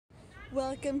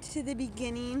Welcome to the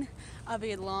beginning of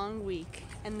a long week.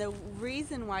 And the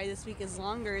reason why this week is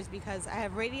longer is because I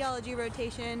have radiology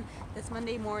rotation this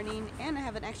Monday morning and I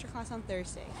have an extra class on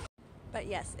Thursday. But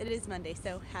yes, it is Monday,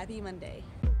 so happy Monday.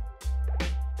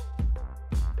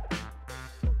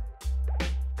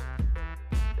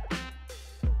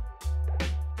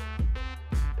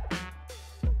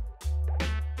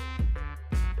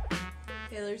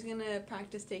 Taylor's gonna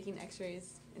practice taking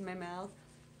x-rays in my mouth.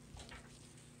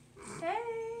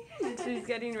 Hey! She's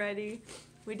getting ready.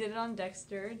 We did it on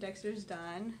Dexter. Dexter's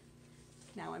done.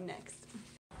 Now I'm next.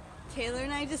 Taylor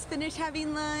and I just finished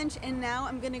having lunch and now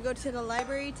I'm gonna go to the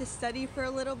library to study for a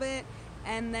little bit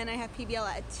and then I have PBL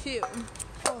at 2.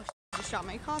 Oh, I just dropped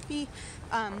my coffee.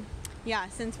 Yeah,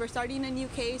 since we're starting a new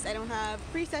case, I don't have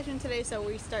pre-session today, so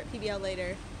we start PBL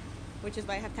later, which is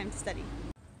why I have time to study.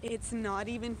 It's not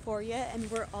even 4 yet and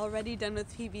we're already done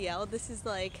with PBL. This is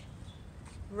like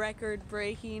record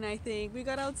breaking, I think. We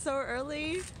got out so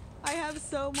early. I have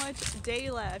so much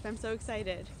day left. I'm so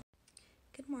excited.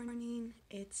 Good morning.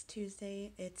 It's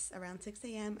Tuesday. It's around 6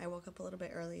 a.m. I woke up a little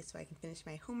bit early so I can finish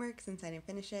my homework since I didn't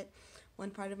finish it. One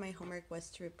part of my homework was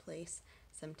to replace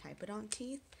some typodont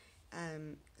teeth.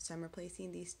 So I'm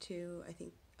replacing these two, I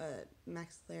think,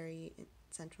 maxillary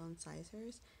central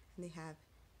incisors, and they have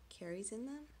caries in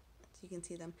them, so you can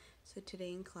see them. So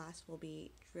today in class we'll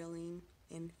be drilling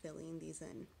and filling these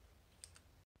in.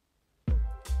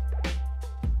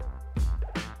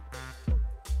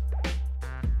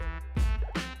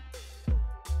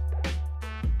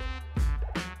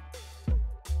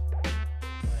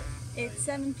 It's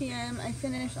 7 p.m. I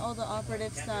finished all the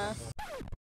operative stuff,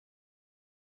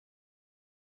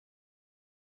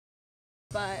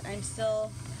 but I'm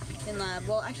still in lab.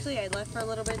 Well, actually I left for a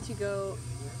little bit to go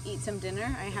eat some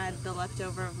dinner. I had the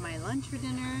leftover of my lunch for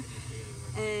dinner,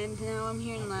 and now I'm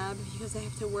here in lab because I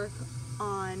have to work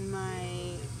on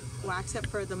my wax up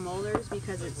for the molars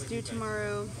because it's due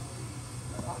tomorrow.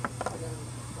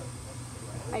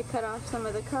 I cut off some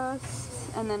of the cusps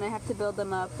and then I have to build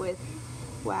them up with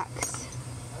wax.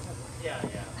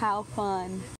 How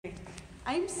fun.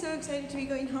 I'm so excited to be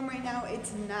going home right now.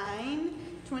 It's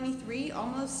 9:23,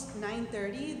 almost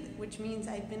 9:30, which means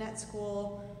I've been at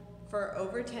school for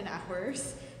over 10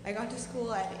 hours. I got to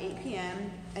school at 8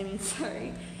 a.m.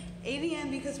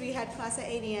 because we had class at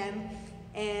 8 a.m.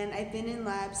 and I've been in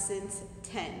lab since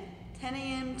 10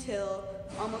 a.m. till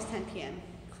almost 10 p.m.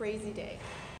 Crazy day.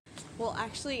 Well,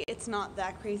 actually, it's not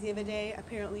that crazy of a day.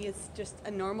 Apparently, it's just a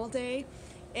normal day.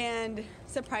 And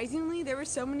surprisingly, there were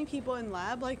so many people in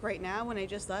lab, like right now when I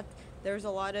just left. There was a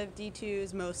lot of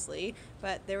D2s mostly,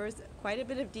 but there was quite a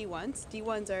bit of D1s.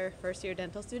 D1s are first-year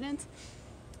dental students.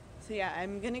 So yeah,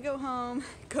 I'm gonna go home,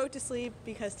 go to sleep,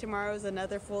 because tomorrow is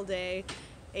another full day,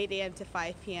 8 a.m. to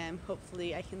 5 p.m.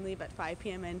 Hopefully I can leave at 5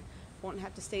 p.m. and won't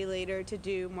have to stay later to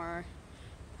do more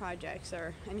projects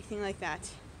or anything like that.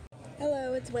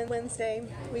 Hello, it's Wednesday.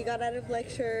 We got out of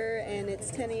lecture and it's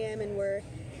 10 a.m. and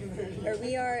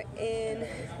we are in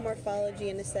morphology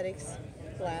and aesthetics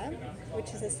lab,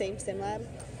 which is the same sim lab.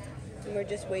 And we're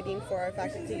just waiting for our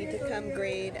faculty to come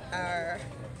grade our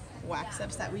wax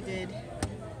ups that we did.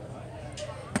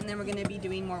 And then we're going to be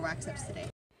doing more wax ups today.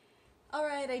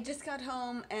 Alright, I just got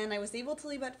home and I was able to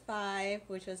leave at 5,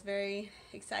 which was very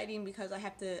exciting because I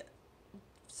have to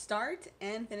start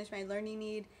and finish my learning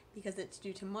need because it's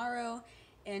due tomorrow.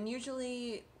 And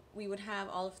usually we would have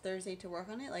all of Thursday to work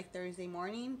on it, like Thursday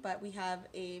morning, but we have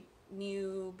a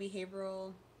new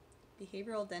behavioral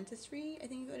dentistry, I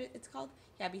think it's called.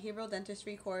 Yeah, behavioral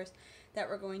dentistry course that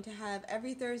we're going to have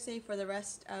every Thursday for the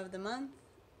rest of the month.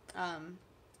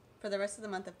 For the rest of the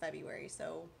month of February.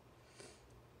 So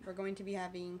we're going to be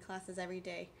having classes every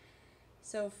day.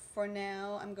 So for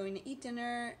now, I'm going to eat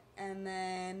dinner and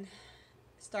then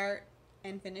start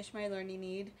and finish my learning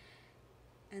need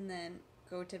and then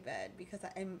go to bed because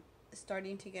I'm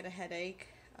starting to get a headache.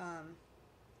 And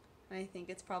I think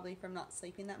it's probably from not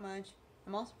sleeping that much.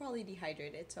 I'm also probably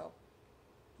dehydrated, so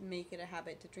make it a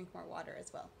habit to drink more water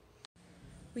as well.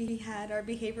 We had our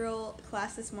behavioral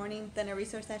class this morning, then a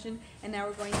resource session, and now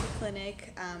we're going to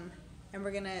clinic, and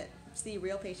we're going to see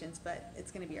real patients, but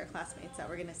it's going to be our classmates that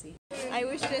we're going to see. I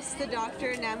was just the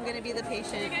doctor, now I'm going to be the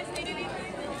patient. Do you guys need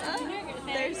anything?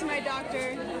 There's my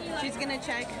doctor. She's going to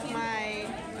check my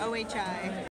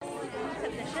OHI.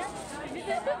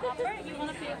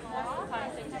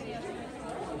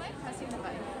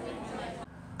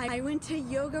 I went to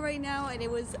yoga right now, and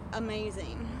it was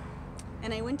amazing.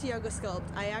 And I went to Yoga Sculpt.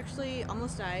 I actually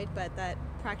almost died, but that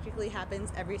practically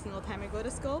happens every single time I go to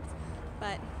Sculpt.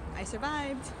 But I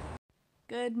survived.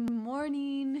 Good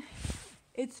morning.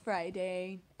 It's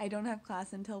Friday. I don't have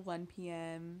class until 1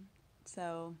 p.m.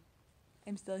 so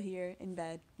I'm still here in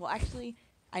bed. Well, actually,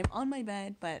 I'm on my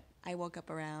bed, but I woke up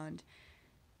around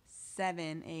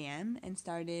 7 a.m. and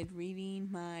started reading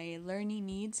my learning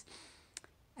needs,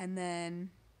 and then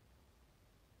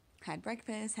had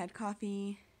breakfast, had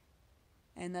coffee,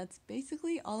 and that's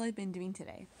basically all I've been doing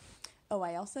today. Oh,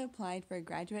 I also applied for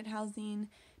graduate housing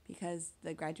because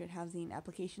the graduate housing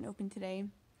application opened today.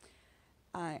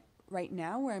 Right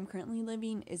now, where I'm currently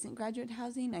living isn't graduate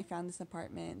housing. I found this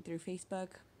apartment through Facebook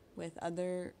with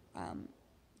other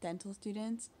dental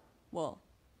students. Well,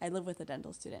 I live with a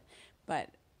dental student, but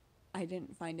I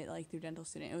didn't find it like through dental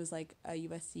student. It was like a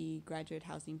USC graduate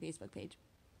housing Facebook page.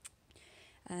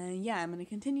 Yeah, I'm going to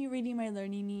continue reading my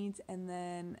learning needs, and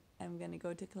then I'm going to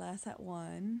go to class at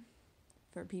 1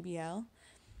 for PBL.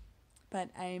 But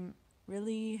I'm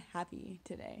really happy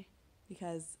today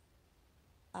because,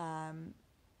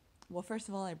 well, first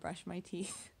of all, I brushed my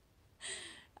teeth.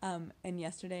 And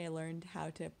yesterday I learned how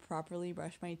to properly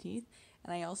brush my teeth.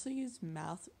 And I also use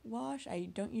mouthwash. I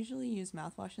don't usually use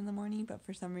mouthwash in the morning, but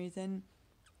for some reason,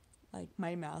 like,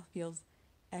 my mouth feels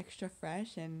extra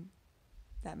fresh, and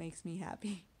that makes me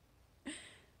happy.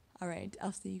 Alright,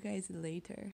 I'll see you guys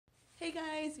later. Hey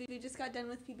guys, we just got done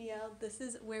with PBL. This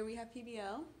is where we have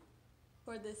PBL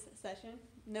for this session.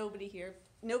 Nobody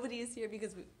is here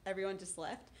because everyone just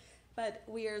left. But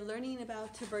we are learning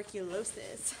about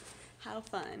tuberculosis. How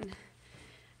fun.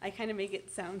 I kind of make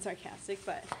it sound sarcastic,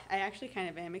 but I actually kind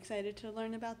of am excited to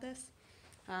learn about this.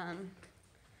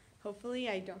 Hopefully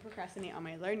I don't procrastinate on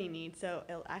my learning needs, so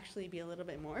it'll actually be a little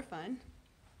bit more fun.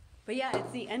 But yeah,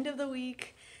 it's the end of the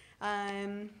week.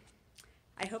 I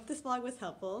hope this vlog was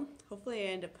helpful. Hopefully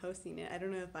I end up posting it. I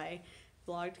don't know if I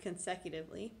vlogged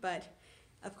consecutively, but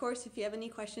of course, if you have any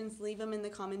questions, leave them in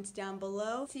the comments down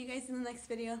below. See you guys in the next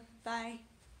video. Bye.